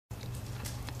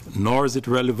nor is it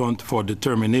relevant for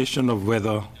determination of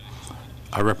whether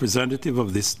a representative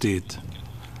of this state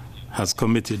has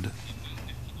committed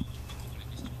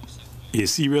a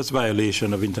serious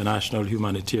violation of international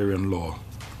humanitarian law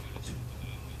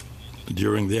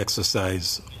during the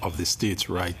exercise of the state's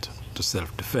right to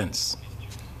self-defense.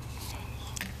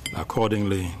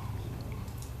 Accordingly,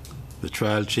 the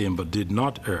trial chamber did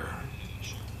not err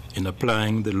in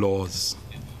applying the laws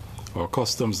or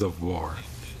customs of war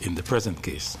in the present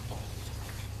case.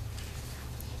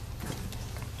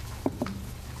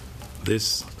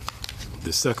 This,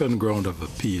 the second ground of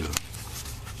appeal,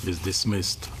 is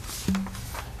dismissed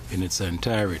in its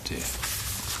entirety.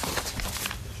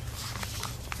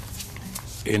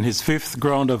 In his fifth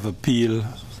ground of appeal,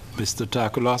 Mr.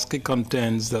 Tarčulovski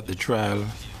contends that the trial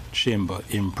chamber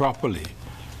improperly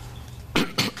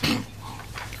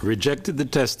rejected the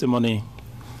testimony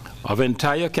of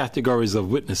entire categories of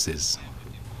witnesses,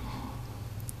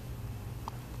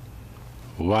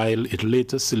 while it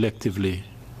later selectively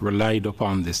relied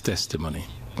upon this testimony.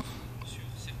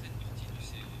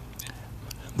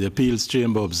 The appeals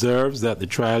chamber observes that the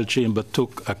trial chamber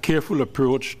took a careful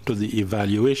approach to the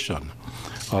evaluation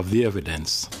of the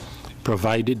evidence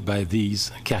provided by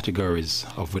these categories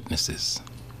of witnesses.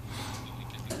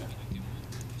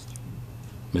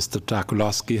 Mr.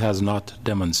 Tarčulovski has not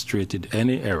demonstrated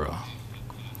any error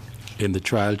in the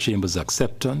trial chamber's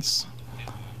acceptance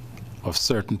of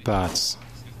certain parts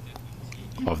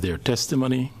of their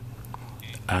testimony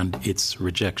and its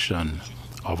rejection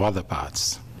of other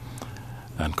parts.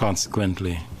 And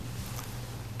consequently,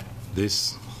 the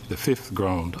fifth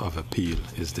ground of appeal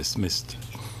is dismissed.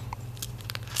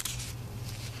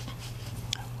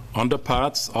 Under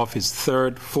parts of his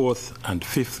third, fourth, and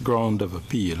fifth ground of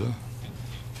appeal,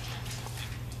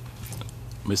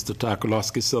 Mr.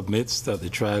 Tarčulovski submits that the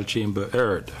trial chamber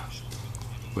erred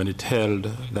when it held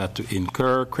that to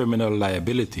incur criminal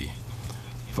liability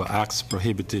for acts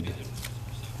prohibited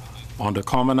under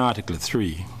Common Article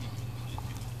 3,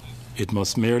 it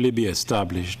must merely be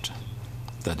established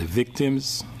that the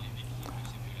victims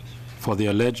for the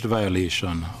alleged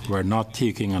violation were not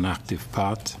taking an active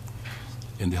part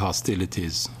in the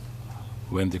hostilities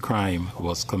when the crime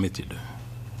was committed.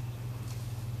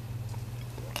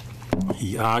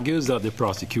 He argues that the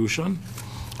prosecution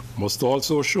must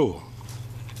also show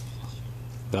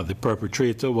that the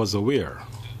perpetrator was aware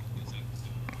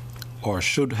or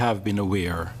should have been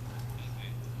aware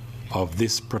of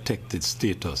this protected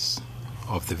status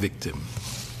of the victim.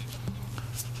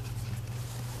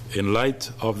 In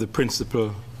light of the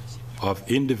principle of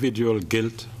individual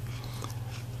guilt,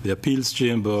 the appeals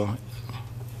chamber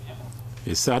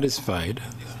is satisfied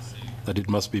that it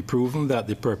must be proven that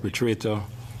the perpetrator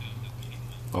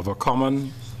of a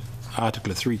common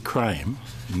Article 3 crime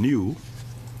knew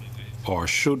or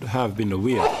should have been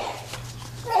aware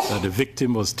that the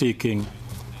victim was taking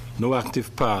no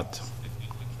active part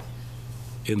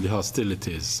in the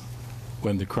hostilities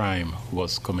when the crime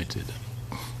was committed.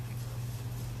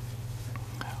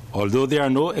 Although there are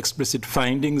no explicit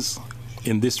findings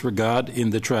in this regard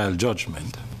in the trial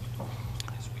judgment,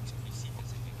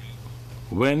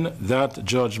 when that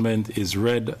judgment is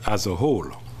read as a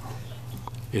whole,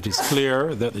 it is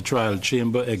clear that the trial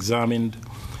chamber examined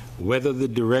whether the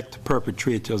direct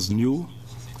perpetrators knew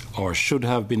or should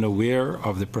have been aware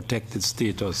of the protected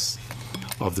status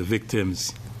of the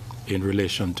victims in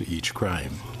relation to each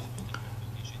crime.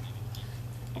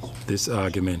 This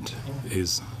argument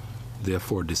is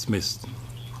therefore dismissed.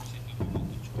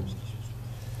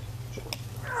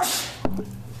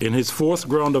 In his fourth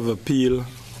ground of appeal,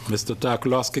 Mr.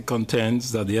 Tarčulovski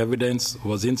contends that the evidence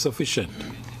was insufficient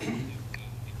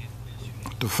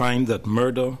to find that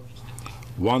murder,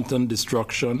 wanton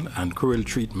destruction, and cruel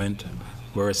treatment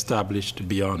were established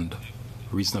beyond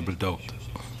reasonable doubt.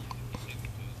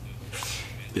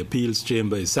 The appeals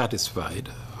chamber is satisfied,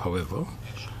 however,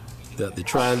 that the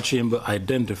trial chamber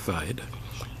identified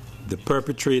the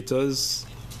perpetrators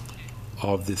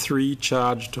of the 3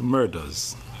 charged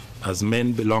murders as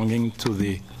men belonging to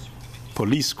the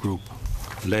police group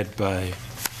led by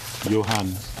Johan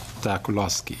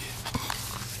Tarčulovski.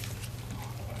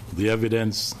 The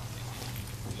evidence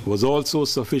was also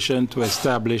sufficient to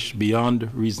establish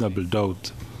beyond reasonable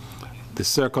doubt the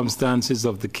circumstances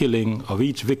of the killing of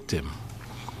each victim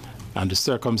and the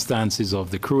circumstances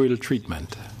of the cruel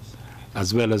treatment,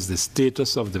 as well as the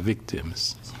status of the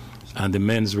victims and the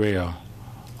mens rea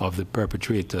of the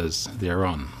perpetrators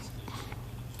thereon.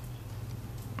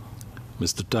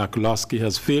 Mr. Tarčulovski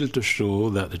has failed to show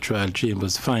that the trial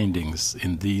chamber's findings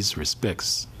in these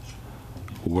respects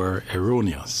were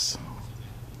erroneous.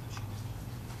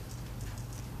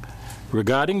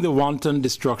 Regarding the wanton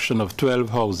destruction of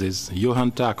 12 houses,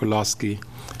 Johan Tarčulovski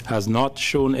has not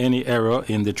shown any error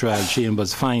in the trial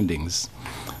chamber's findings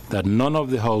that none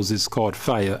of the houses caught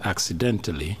fire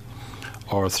accidentally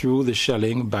or through the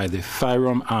shelling by the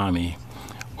FYROM army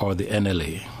or the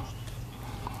NLA,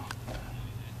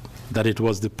 that it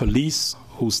was the police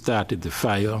who started the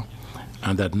fire,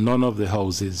 and that none of the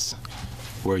houses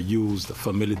were used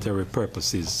for military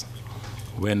purposes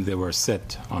when they were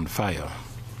set on fire.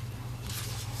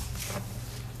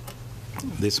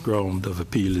 This ground of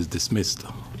appeal is dismissed.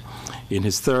 In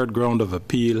his third ground of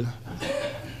appeal,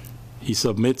 he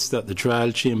submits that the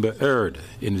trial chamber erred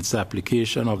in its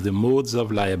application of the modes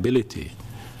of liability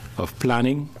of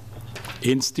planning,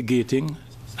 instigating,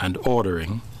 and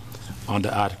ordering under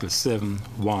Article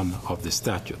 7(1) of the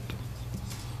statute.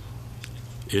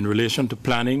 In relation to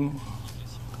planning,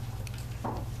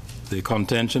 the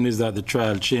contention is that the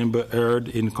trial chamber erred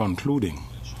in concluding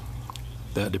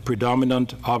that the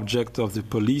predominant object of the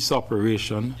police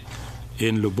operation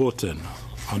in Ljuboten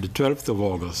on the 12th of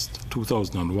August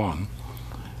 2001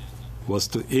 was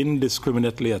to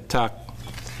indiscriminately attack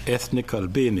ethnic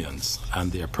Albanians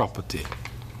and their property.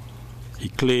 He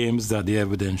claims that the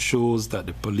evidence shows that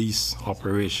the police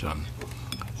operation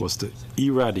was to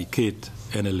eradicate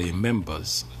NLA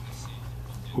members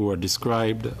who were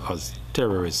described as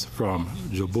terrorists from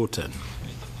Ljuboten.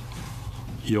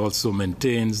 He also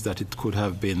maintains that it could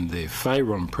have been the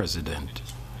FYROM president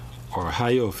or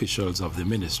higher officials of the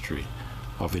Ministry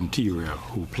of Interior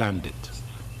who planned it.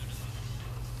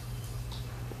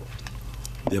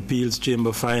 The appeals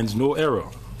chamber finds no error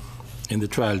in the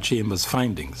trial chamber's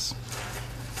findings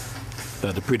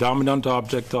that the predominant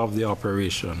object of the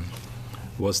operation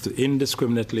was to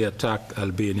indiscriminately attack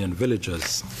Albanian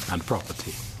villages and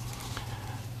property,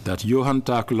 that Johan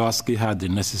Tarčulovski had the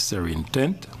necessary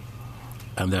intent,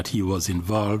 and that he was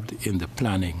involved in the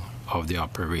planning of the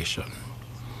operation.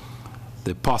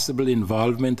 The possible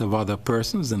involvement of other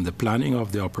persons in the planning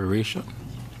of the operation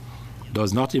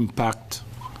does not impact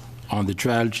on the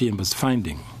trial chamber's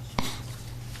finding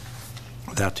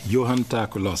that Johan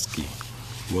Tarčulovski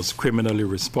was criminally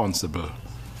responsible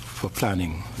for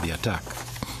planning the attack.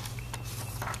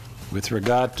 With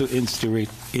regard to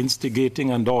instigating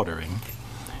and ordering,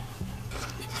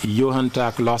 Johan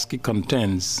Tarčulovski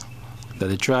contends that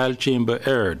the trial chamber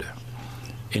erred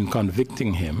in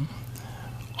convicting him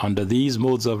under these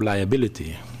modes of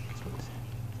liability,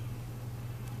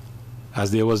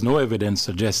 as there was no evidence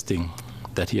suggesting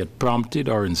that he had prompted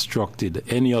or instructed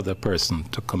any other person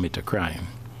to commit a crime.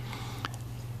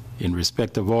 In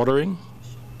respect of ordering,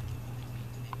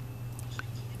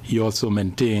 he also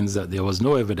maintains that there was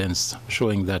no evidence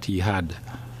showing that he had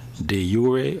de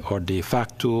jure or de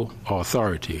facto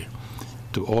authority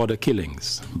to order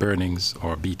killings, burnings,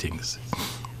 or beatings.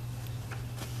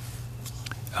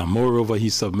 And moreover, he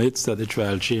submits that the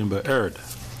trial chamber erred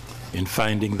in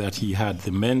finding that he had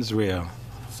the mens rea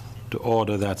to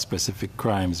order that specific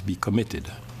crimes be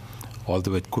committed,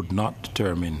 although it could not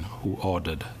determine who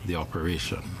ordered the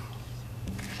operation.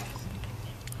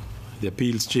 The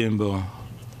appeals chamber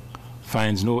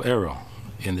finds no error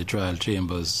in the trial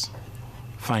chamber's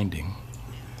finding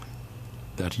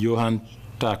that Johan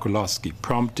Tarčulovski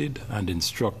prompted and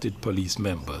instructed police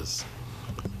members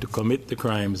to commit the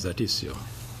crimes at issue,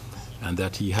 and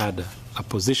that he had a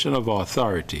position of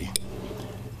authority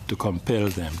to compel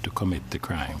them to commit the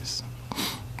crimes.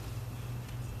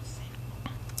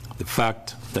 The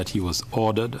fact that he was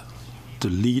ordered to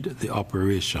lead the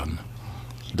operation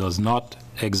does not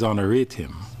exonerate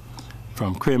him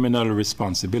from criminal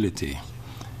responsibility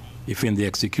if in the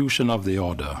execution of the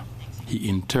order he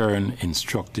in turn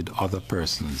instructed other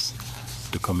persons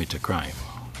to commit a crime.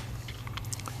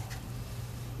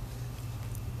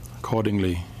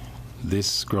 Accordingly,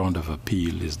 this ground of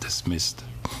appeal is dismissed.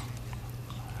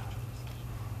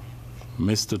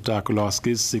 Mr.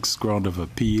 Tarčulovski's sixth ground of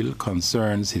appeal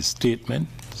concerns his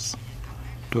statements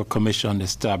to a commission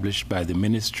established by the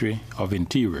Ministry of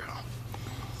Interior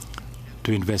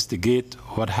to investigate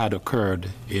what had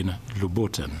occurred in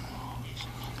Ljuboten.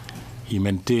 He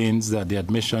maintains that the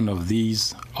admission of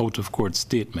these out-of-court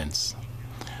statements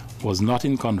was not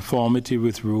in conformity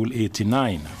with Rule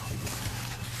 89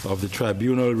 of the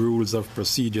Tribunal Rules of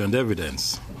Procedure and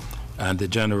Evidence and the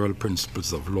General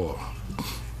Principles of Law.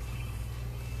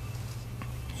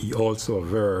 He also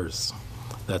avers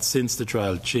that since the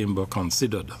trial chamber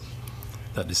considered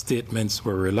that the statements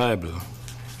were reliable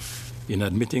in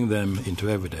admitting them into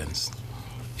evidence,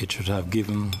 it should have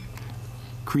given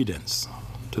credence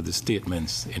to the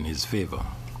statements in his favor.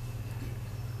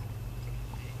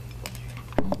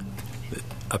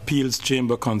 appeals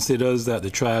chamber considers that the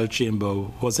trial chamber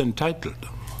was entitled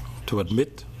to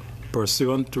admit,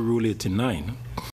 pursuant to Rule 89,